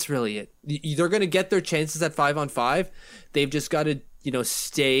disciplined. That's really it. They're going to get their chances at 5-on-5. They've just got to,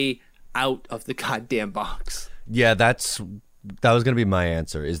 stay out of the goddamn box. Yeah, that's That was going to be my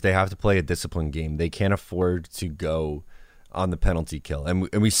answer, is they have to play a disciplined game. They can't afford to go on the penalty kill. And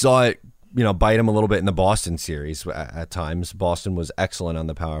we saw it, bite them a little bit in the Boston series at times. Boston was excellent on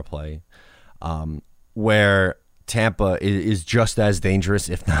the power play, where Tampa is just as dangerous,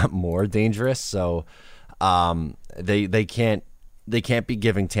 if not more dangerous. So they can't be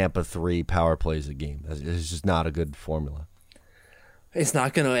giving Tampa 3 power plays a game. It's just not a good formula. It's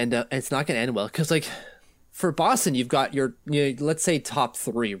not going to end well, because for Boston, you've got your, let's say top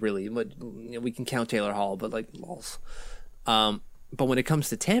 3, really. We can count Taylor Hall, but lols. But when it comes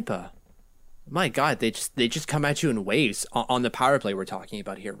to Tampa, my God, they just come at you in waves on the power play we're talking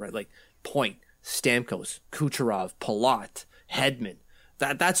about here, right? Point, Stamkos, Kucherov, Palat, Hedman.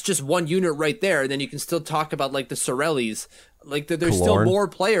 That's just one unit right there. And then you can still talk about the Sorellis. There's Killorn. Still more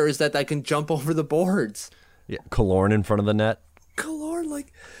players that can jump over the boards. Yeah, Killorn in front of the net. Killorn,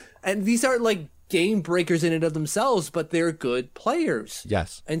 and these aren't game breakers in and of themselves, but they're good players.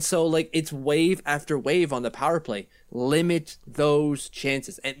 Yes. And so it's wave after wave on the power play. Limit those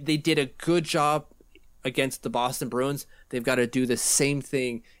chances. And they did a good job against the Boston Bruins. They've got to do the same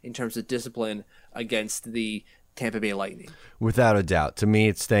thing in terms of discipline against the Tampa Bay Lightning. Without a doubt. To me,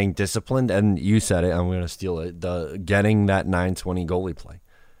 it's staying disciplined, and you said it, I'm going to steal it, getting that 920 goalie play.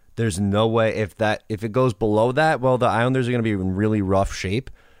 There's no way if it goes below that, well, the Islanders are going to be in really rough shape,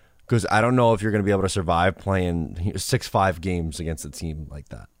 because I don't know if you're going to be able to survive playing 6-5 games against a team like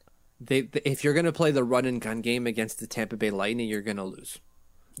that. If you're going to play the run and gun game against the Tampa Bay Lightning, you're going to lose.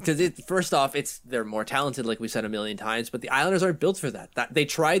 Because first off, they're more talented, like we said a million times, but the Islanders aren't built for that. They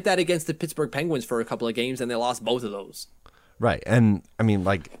tried that against the Pittsburgh Penguins for a couple of games, and they lost both of those. Right, and I mean,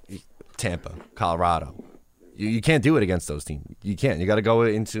 Tampa, Colorado, you can't do it against those teams. You can't. You got to go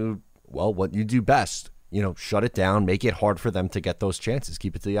into what you do best. Shut it down, make it hard for them to get those chances,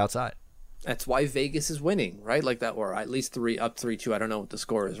 keep it to the outside. That's why Vegas is winning, right? Or at least 3-2. I don't know what the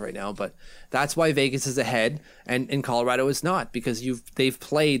score is right now, but that's why Vegas is ahead, and Colorado is not, because they've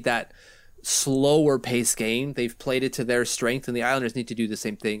played that slower pace game. They've played it to their strength, and the Islanders need to do the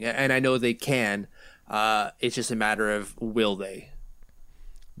same thing. And I know they can. It's just a matter of will they?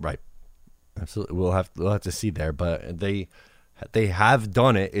 Right. Absolutely. We'll have to see there, but they have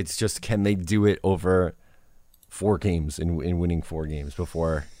done it. It's just, can they do it over 4 games in winning 4 games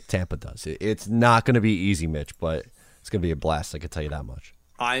before Tampa does? It's not going to be easy, Mitch, but it's going to be a blast. I can tell you that much.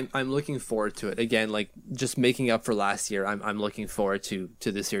 I'm looking forward to it. Again, just making up for last year, I'm looking forward to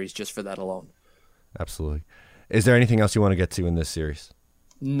this series just for that alone. Absolutely. Is there anything else you want to get to in this series?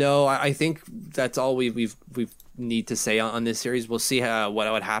 No, I think that's all we need to say on this series. We'll see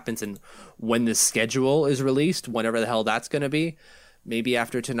what happens, and when the schedule is released, whenever the hell that's going to be, maybe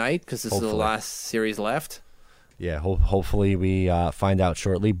after tonight, because this is the last series left. Yeah, hopefully we find out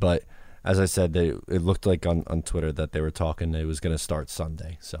shortly. But as I said, it looked like on Twitter that they were talking it was going to start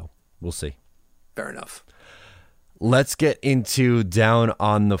Sunday. So we'll see. Fair enough. Let's get into Down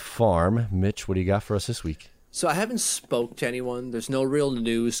on the Farm. Mitch, what do you got for us this week? So I haven't spoke to anyone. There's no real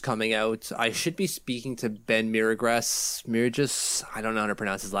news coming out. I should be speaking to Ben Miragras. I don't know how to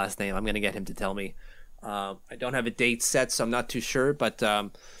pronounce his last name. I'm going to get him to tell me. I don't have a date set, so I'm not too sure. But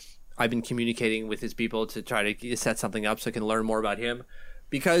I've been communicating with his people to try to set something up so I can learn more about him.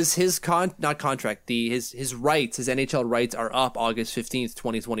 Because his his rights, his NHL rights are up August 15th,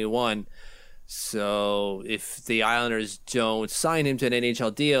 2021. So if the Islanders don't sign him to an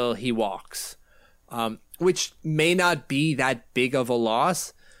NHL deal, he walks. Which may not be that big of a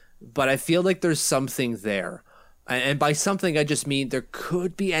loss, but I feel like there's something there. And by something, I just mean there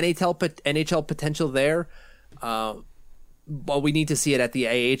could be NHL potential there. But we need to see it at the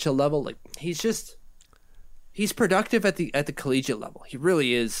AHL level. He's productive at the collegiate level. He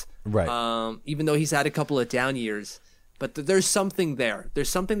really is. Right. Even though he's had a couple of down years, but there's something there. There's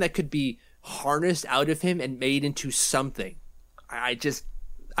something that could be harnessed out of him and made into something.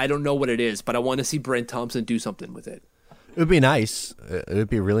 I don't know what it is, but I want to see Brent Thompson do something with it. It would be nice. It would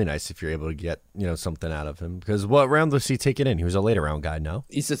be really nice if you're able to get something out of him. Because what round was he taken in? He was a later round guy, no?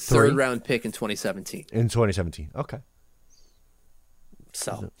 He's a third round pick in 2017. In 2017, okay.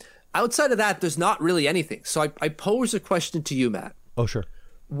 So outside of that, there's not really anything. So I pose a question to you, Matt. Oh, sure.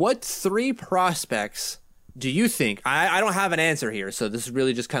 What 3 prospects do you think? I don't have an answer here, so this is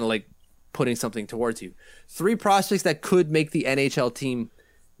really just kind of like putting something towards you. 3 prospects that could make the NHL team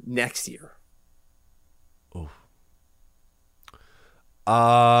next year. Oh.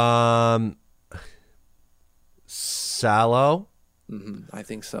 Salo. I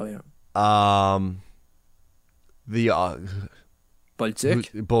think so, yeah. The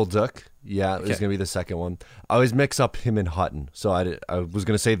Bolduc. Yeah, it's gonna be the second one. I always mix up him and Hutton, so I was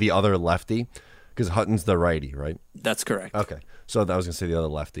gonna say the other lefty, Because Hutton's the righty, right? That's correct. Okay. So I was going to say the other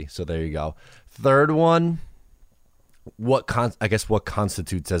lefty. So there you go. Third one, what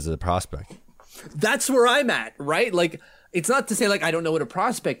constitutes as a prospect? That's where I'm at, right? Like, it's not to say like I don't know what a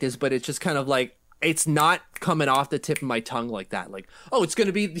prospect is, but it's just kind of like it's not coming off the tip of my tongue like that. Like, oh, it's going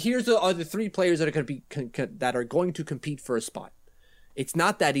to be here's the 3 players that are going to be that are going to compete for a spot. It's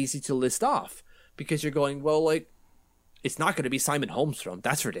not that easy to list off because you're going, well, like it's not going to be Simon Holmstrom.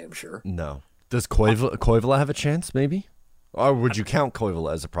 That's for damn sure. No. Does Koivula have a chance? Maybe, or would you count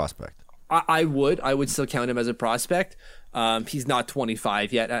Koivula as a prospect? I would still count him as a prospect. He's not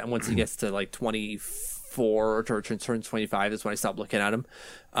 25 yet. Once he gets to like 24 or turns 25, that's when I stop looking at him.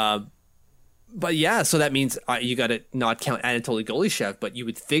 But yeah, so that means you got to not count Anatoly Golishev, but you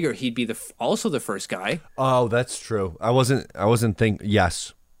would figure he'd be also the first guy. Oh, that's true. I wasn't thinking.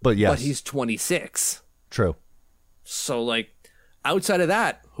 Yes, but yes. But he's 26. True. So like, outside of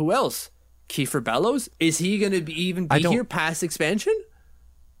that, who else? Kiefer Bellows? Is he going to be here past expansion?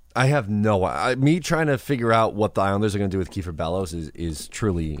 I have me trying to figure out what the Islanders are going to do with Kiefer Bellows is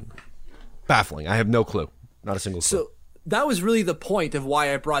truly baffling. I have no clue. Not a single clue. So that was really the point of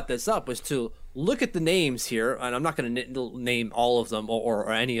why I brought this up, was to look at the names here, and I'm not going to name all of them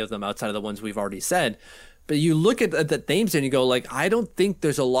or any of them outside of the ones we've already said, but you look at the names and you go like, I don't think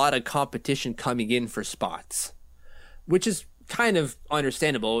there's a lot of competition coming in for spots, which is kind of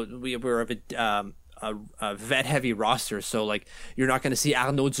understandable. We're of a vet-heavy roster, so like you're not going to see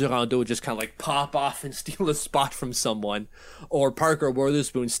Arnaud Durando just kind of like pop off and steal a spot from someone, or Parker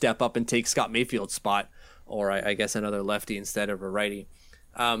Wotherspoon step up and take Scott Mayfield's spot, or I guess another lefty instead of a righty.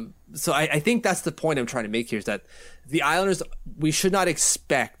 So I think that's the point I'm trying to make here, is that the Islanders, we should not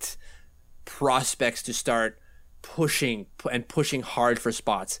expect prospects to start pushing hard for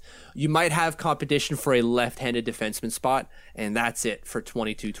spots. You might have competition for a left-handed defenseman spot, and that's it for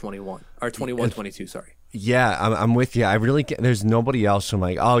 22-21 or 21-22. Sorry. Yeah, I'm with you. I really there's nobody else. I'm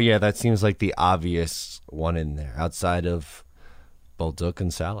like, oh yeah, that seems like the obvious one in there outside of Bolduc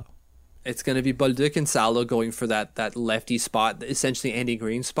and Salo. It's going to be Bolduc and Salo going for that lefty spot, essentially Andy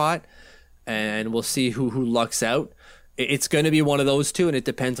Green spot, and we'll see who lucks out. It's going to be one of those two, and it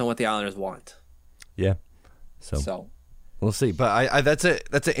depends on what the Islanders want. Yeah. So we'll see. But that's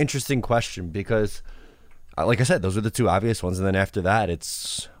an interesting question because, like I said, those are the two obvious ones, and then after that,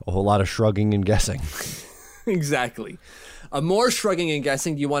 it's a whole lot of shrugging and guessing. Exactly. More shrugging and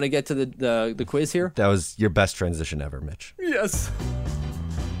guessing. Do you want to get to the quiz here? That was your best transition ever, Mitch. Yes.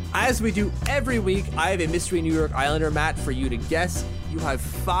 As we do every week, I have a mystery New York Islander, Matt, for you to guess. You have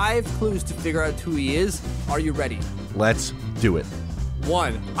 5 clues to figure out who he is. Are you ready? Let's do it.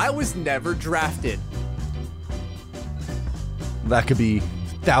 1. I was never drafted. That could be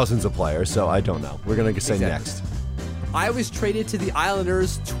thousands of players, so I don't know. We're going to say next. I was traded to the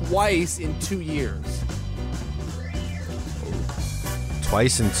Islanders twice in 2 years.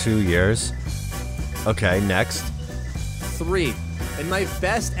 Twice in 2 years? Okay, next. 3. In my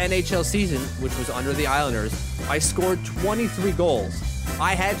best NHL season, which was under the Islanders, I scored 23 goals.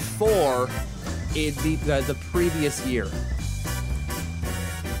 I had 4 in the previous year.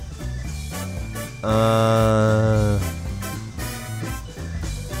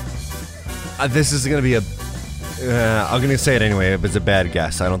 This is going to be I'm going to say it anyway, if it's a bad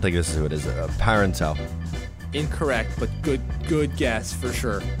guess. I don't think this is who it is. Parentel. Incorrect, but good guess for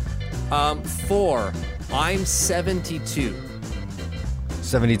sure. 4. I'm 72.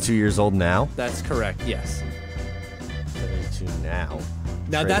 72 years old now? That's correct, yes. 72 now.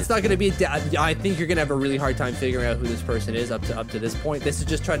 Now, that's not going to be... I think you're going to have a really hard time figuring out who this person is up to this point. This is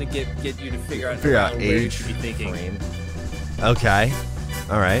just trying to get you to figure out where age, you should be thinking. Frame. Okay.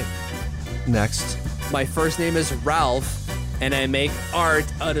 All right. Next. My first name is Ralph, and I make art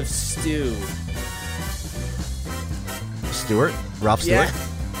out of stew. Stewart? Ralph Stewart?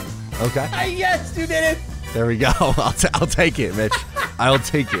 Yeah. Okay. Yes, you did it. There we go. I'll take it, Mitch. I'll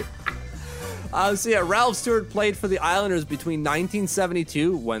take it. So yeah, Ralph Stewart played for the Islanders between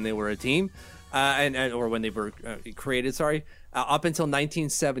 1972, when they were a team, or when they were created, up until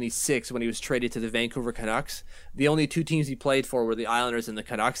 1976, when he was traded to the Vancouver Canucks. The only 2 teams he played for were the Islanders and the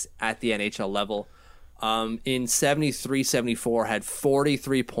Canucks at the NHL level. In 73-74, had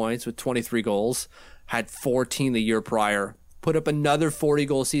 43 points with 23 goals, had 14 the year prior, put up another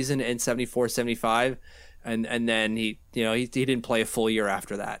 40-goal season in 74-75, and then he didn't play a full year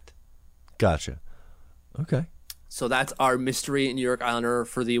after that. Gotcha. Okay. So that's our mystery New York Islander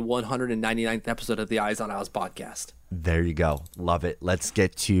for the 199th episode of the Eyes on Isles podcast. There you go. Love it. Let's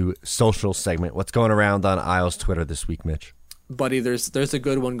get to social segment. What's going around on Isles Twitter this week, Mitch? Buddy, there's a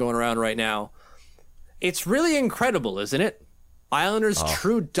good one going around right now. It's really incredible, isn't it? Islanders'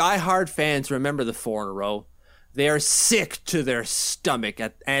 true diehard fans remember the 4 in a row. They are sick to their stomach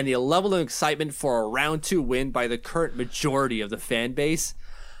and the level of excitement for a round 2 win by the current majority of the fan base.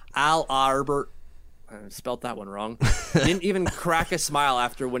 Al Arbour, I spelled that one wrong, didn't even crack a smile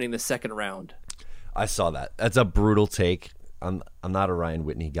after winning the second round. I saw that. That's a brutal take. I'm not a Ryan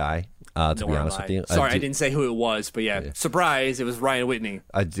Whitney guy, to be honest with you. Sorry, I didn't say who it was, but yeah, surprise, it was Ryan Whitney.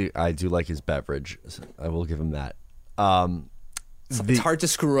 I do like his beverage. I will give him that. It's hard to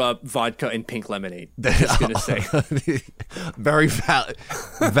screw up vodka and pink lemonade. I'm just going to say. Very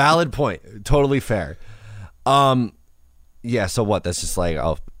valid point. Totally fair. Yeah, so what? That's just like,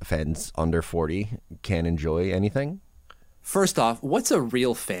 fans under 40 can't enjoy anything? First off, what's a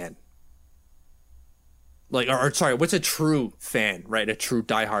real fan? Like, or sorry, what's a true fan, right? A true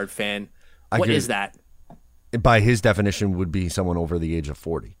diehard fan. What is that? By his definition, would be someone over the age of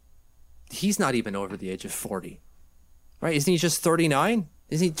 40. He's not even over the age of 40. Right? Isn't he just 39?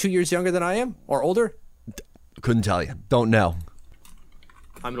 Isn't he 2 years younger than I am? Or older? Couldn't tell you. Don't know.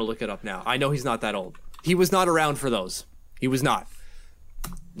 I'm going to look it up now. I know he's not that old. He was not around for those. He was not.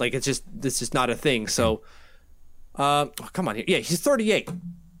 Like, it's just not a thing. So, come on here. Yeah, he's 38.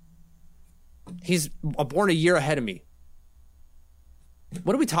 He's born a year ahead of me.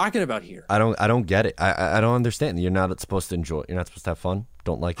 What are we talking about here? I don't get it. I don't understand. You're not supposed to enjoy. You're not supposed to have fun.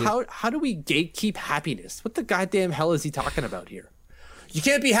 Don't like it. How do we gatekeep happiness? What the goddamn hell is he talking about here? You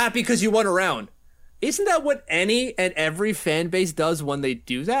can't be happy because you won a round. Isn't that what any and every fan base does when they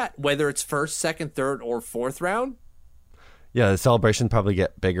do that? Whether it's first, second, third, or fourth round? Yeah, the celebrations probably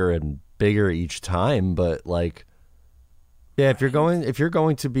get bigger and bigger each time, but like, yeah, if you're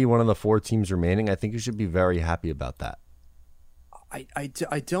going to be one of the 4 teams remaining, I think you should be very happy about that.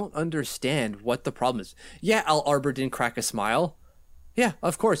 I don't understand what the problem is. Yeah, Al Arbour didn't crack a smile. Yeah,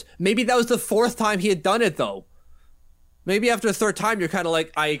 of course. Maybe that was the 4th time he had done it, though. Maybe after the 3rd time, you're kind of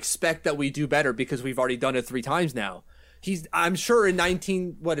like, I expect that we do better because we've already done it 3 times now. I'm sure in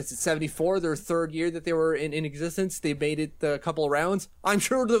 74, their 3rd year that they were in existence, they made it a couple of rounds. I'm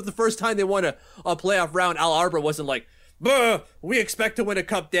sure the first time they won a playoff round, Al Arbour wasn't like, we expect to win a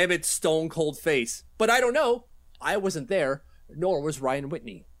cup, damn it, stone cold face. But I don't know. I wasn't there, nor was Ryan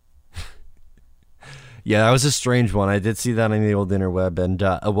Whitney. Yeah, that was a strange one. I did see that on the old interweb, and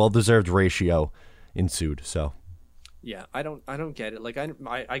a well-deserved ratio ensued. So, yeah, I don't get it. Like,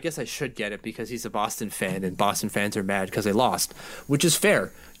 I guess I should get it because he's a Boston fan, and Boston fans are mad because they lost, which is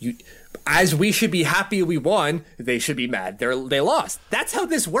fair. As we should be happy we won, they should be mad they lost. That's how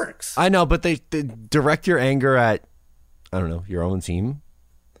this works. I know, but they direct your anger at, I don't know, your own team.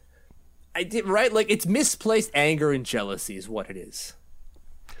 I did right. Like, it's misplaced anger and jealousy is what it is.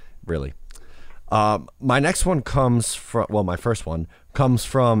 Really. My next one comes from, my first one comes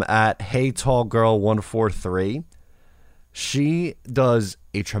from at HeyTallGirl143. She does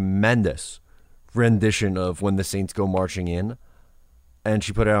a tremendous rendition of When the Saints Go Marching In, and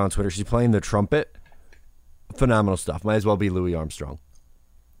she put it out on Twitter. She's playing the trumpet. Phenomenal stuff. Might as well be Louis Armstrong.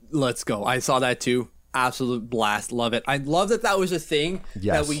 Let's go. I saw that too. Absolute blast. Love it. I love that was a thing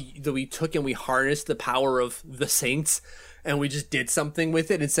that we took and we harnessed the power of the Saints and we just did something with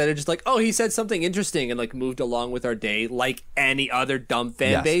it instead of just like, oh, he said something interesting and like moved along with our day like any other dumb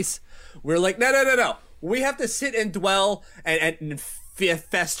fan base. We're like, no. We have to sit and dwell and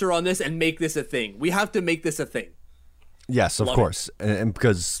fester on this and make this a thing. We have to make this a thing. Yes, of course. And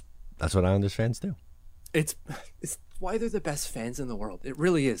because that's what Islanders fans do. It's why they're the best fans in the world. It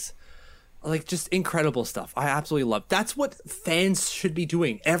really is. Like, just incredible stuff. I absolutely love. That's what fans should be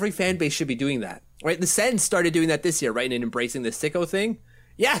doing. Every fan base should be doing that, right? The Sens started doing that this year, right? And embracing the sicko thing.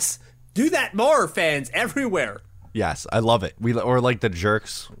 Yes, do that more, fans everywhere. Yes, I love it. Or like the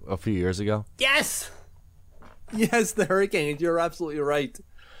Jerks a few years ago. Yes, the Hurricanes. You're absolutely right.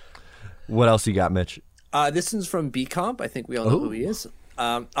 What else you got, Mitch? This one's from B-Comp. I think we all know who he is.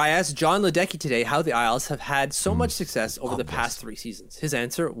 I asked John Ledecky today how the Isles have had so much success over the past 3 seasons. His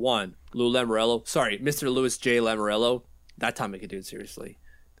answer: 1, Lou Lamoriello. Sorry, Mr. Louis J. Lamoriello. That time I could do it seriously.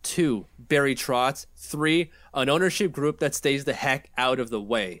 2, Barry Trotz. 3, an ownership group that stays the heck out of the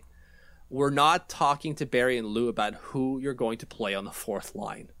way. We're not talking to Barry and Lou about who you're going to play on the 4th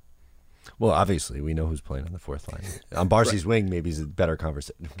line. Well, obviously, we know who's playing on the 4th line. On Barcy's wing, maybe is a better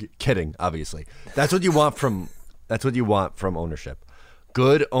conversation. Kidding, obviously. That's what you want from ownership.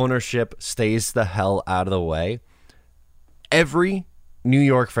 Good ownership stays the hell out of the way. Every New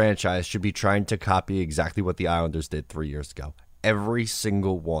York franchise should be trying to copy exactly what the Islanders did 3 years ago. Every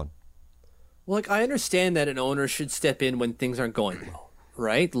single one. Well, like, I understand that an owner should step in when things aren't going well,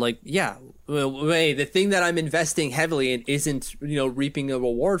 right? Like, yeah, well, hey, the thing that I'm investing heavily in isn't, reaping a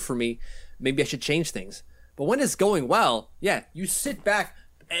reward for me. Maybe I should change things. But when it's going well, yeah, you sit back.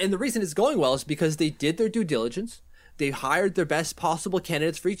 And the reason it's going well is because they did their due diligence. They hired their best possible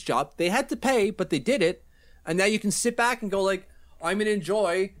candidates for each job. They had to pay, but they did it. And now you can sit back and go like, I'm going to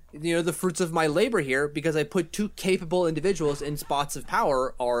enjoy, the fruits of my labor here because I put two capable individuals in spots of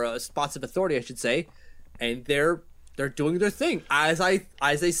power, or spots of authority, I should say. And they're doing their thing as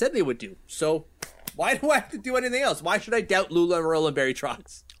they said they would do. So why do I have to do anything else? Why should I doubt Lou Lamoriello and Barry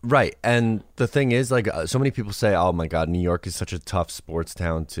Trotz? Right. And the thing is, like, so many people say, oh my God, New York is such a tough sports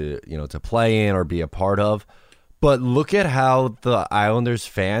town to play in or be a part of. But look at how the Islanders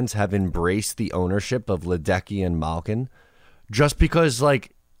fans have embraced the ownership of Ledecky and Malkin just because,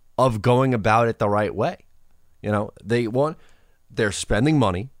 like, of going about it the right way. They're spending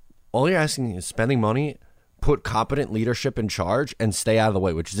money. All you're asking is spending money, put competent leadership in charge, and stay out of the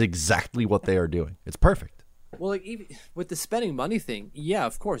way, which is exactly what they are doing. It's perfect. Well, like, even with the spending money thing, yeah,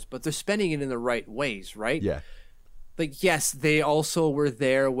 of course, but they're spending it in the right ways, right? Yeah. Like, yes, they also were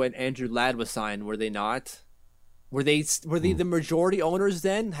there when Andrew Ladd was signed, were they not? Were they the majority owners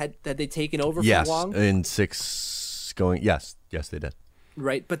then? Had they taken over for long? Yes, they did.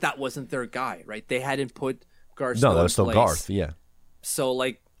 Right, but that wasn't their guy, right? They hadn't put Garth. No, that was still Garth, yeah. So,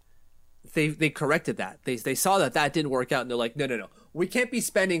 like, they corrected that. They saw that didn't work out, and they're like, no. We can't be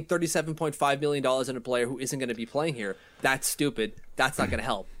spending $37.5 million on a player who isn't going to be playing here. That's stupid. That's not going to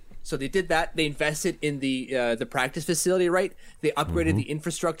help. So they did that. They invested in the practice facility, right? They upgraded the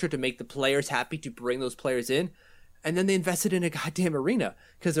infrastructure to make the players happy to bring those players in. And then they invested in a goddamn arena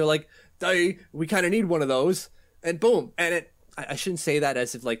because they're like, we kind of need one of those. And boom. And I shouldn't say that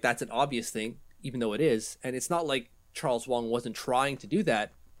as if like that's an obvious thing, even though it is. And it's not like Charles Wong wasn't trying to do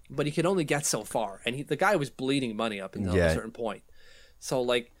that, but he could only get so far. And the guy was bleeding money up until a certain point. So,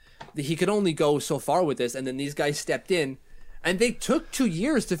 like, he could only go so far with this, and then these guys stepped in, and they took 2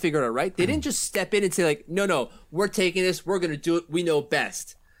 years to figure it out, right? They didn't just step in and say, like, no, we're taking this, we're going to do it, we know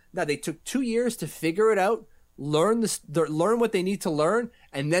best. No, they took 2 years to figure it out, learn what they need to learn,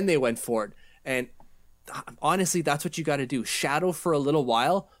 and then they went for it. And honestly, that's what you got to do. Shadow for a little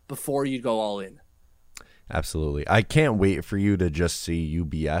while before you go all in. Absolutely. I can't wait for you to just see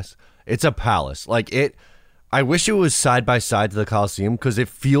UBS. It's a palace. I wish it was side by side to the Coliseum because it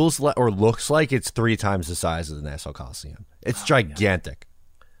feels like or looks like it's 3 times the size of the Nassau Coliseum. It's gigantic.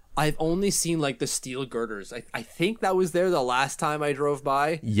 I've only seen like the steel girders. I think that was there the last time I drove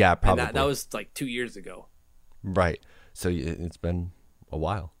by. Yeah, probably. And that was like 2 years ago. Right. So it's been a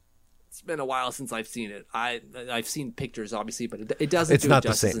while. It's been a while since I've seen it. I've seen pictures, obviously, but it doesn't it's do not it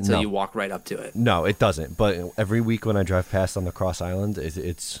justice the same. until No. you walk right up to it. No, it doesn't. But every week when I drive past on the Cross Island,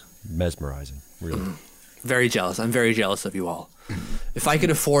 it's mesmerizing, really. Very jealous. I'm very jealous of you all. If I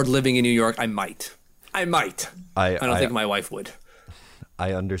could afford living in New York, I might. I don't think my wife would.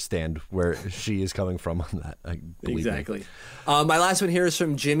 I understand where she is coming from on that. Exactly. My last one here is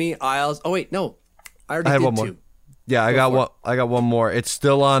from Jimmy Isles. Oh wait, no, I already have did one more. two. Yeah, I got one more. It's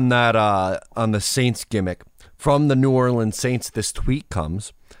still on that on the Saints gimmick. From the New Orleans Saints, this tweet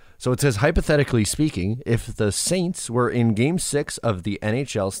comes. So it says, hypothetically speaking, if the Saints were in Game 6 of the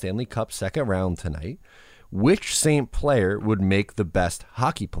NHL Stanley Cup second round tonight, which Saint player would make the best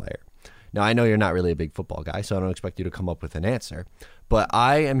hockey player? Now, I know you're not really a big football guy, so I don't expect you to come up with an answer. But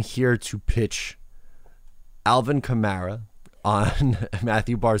I am here to pitch Alvin Kamara on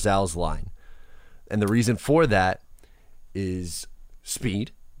Matthew Barzal's line. And the reason for that is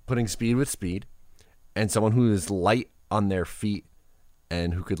speed, putting speed with speed, and someone who is light on their feet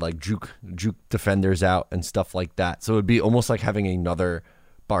and who could like juke defenders out and stuff like that. So it would be almost like having another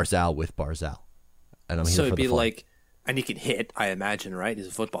Barzal with Barzal. And I'm here So for it'd the be fun. like, and he can hit, I imagine, right? He's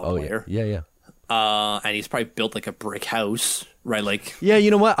a football player. Yeah. And he's probably built like a brick house, right? Like, Yeah,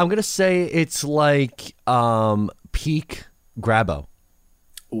 you know what? I'm going to say it's like peak Grabo.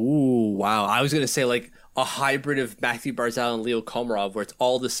 ooh, wow. I was going to say like a hybrid of Matthew Barzal and Leo Komarov, where it's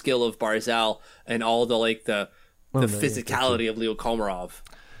all the skill of Barzal and all the like the physicality of Leo Komarov.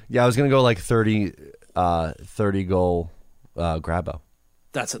 Yeah, I was going to go like 30 goal Grabo.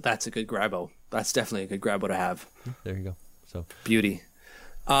 That's a good grabbo. That's definitely a good grabbo to have. There you go. So Beauty.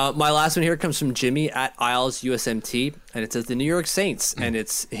 My last one here comes from Jimmy at Isles USMT, and it says the New York Saints, and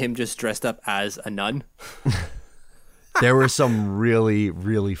it's him just dressed up as a nun. there were some really,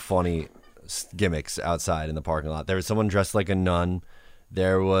 really funny gimmicks outside in the parking lot. There was someone dressed like a nun.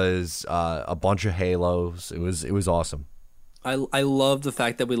 There was a bunch of halos. It was awesome. I love the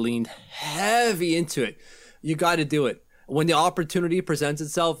fact that we leaned heavy into it. You got to do it. When the opportunity presents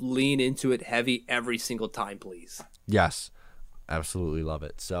itself, lean into it heavy every single time, please. Yes, absolutely love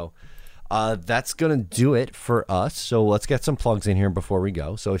it. So that's going to do it for us. So let's get some plugs in here before we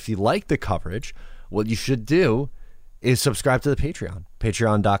go. So if you like the coverage, what you should do is subscribe to the Patreon,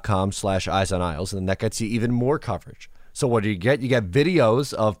 patreon.com/Eyes on Isles, and that gets you even more coverage. So what do you get? You get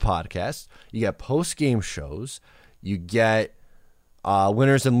videos of podcasts, you get post-game shows, you get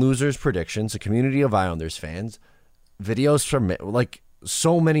winners and losers predictions, a community of Islanders fans, videos from like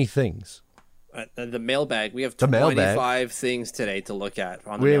so many things. The mailbag. We have 25 things today to look at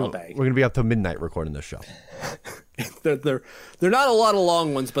on the mailbag. We're going to be up to midnight recording this show. They're not a lot of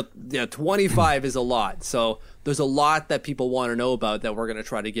long ones, but 25 is a lot. So there's a lot that people want to know about that we're going to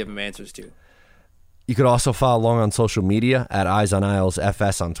try to give them answers to. You could also follow along on social media at Eyes on Isles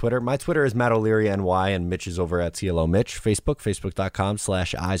FS on Twitter. My Twitter is Matt O'Leary NY, and Mitch is over at TLO Mitch.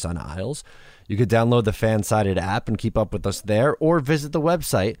 Facebook.com/Eyes on Isles. You could download the Fansided app and keep up with us there, or visit the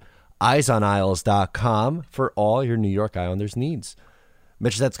website eyesonisles.com for all your New York Islanders needs.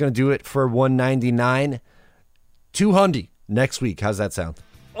 Mitch, that's going to do it for 199. $200 next week. How's that sound?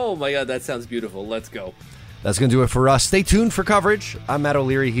 Oh my God, that sounds beautiful. Let's go. That's going to do it for us. Stay tuned for coverage. I'm Matt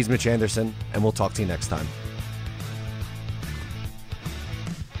O'Leary. He's Mitch Anderson, and we'll talk to you next time.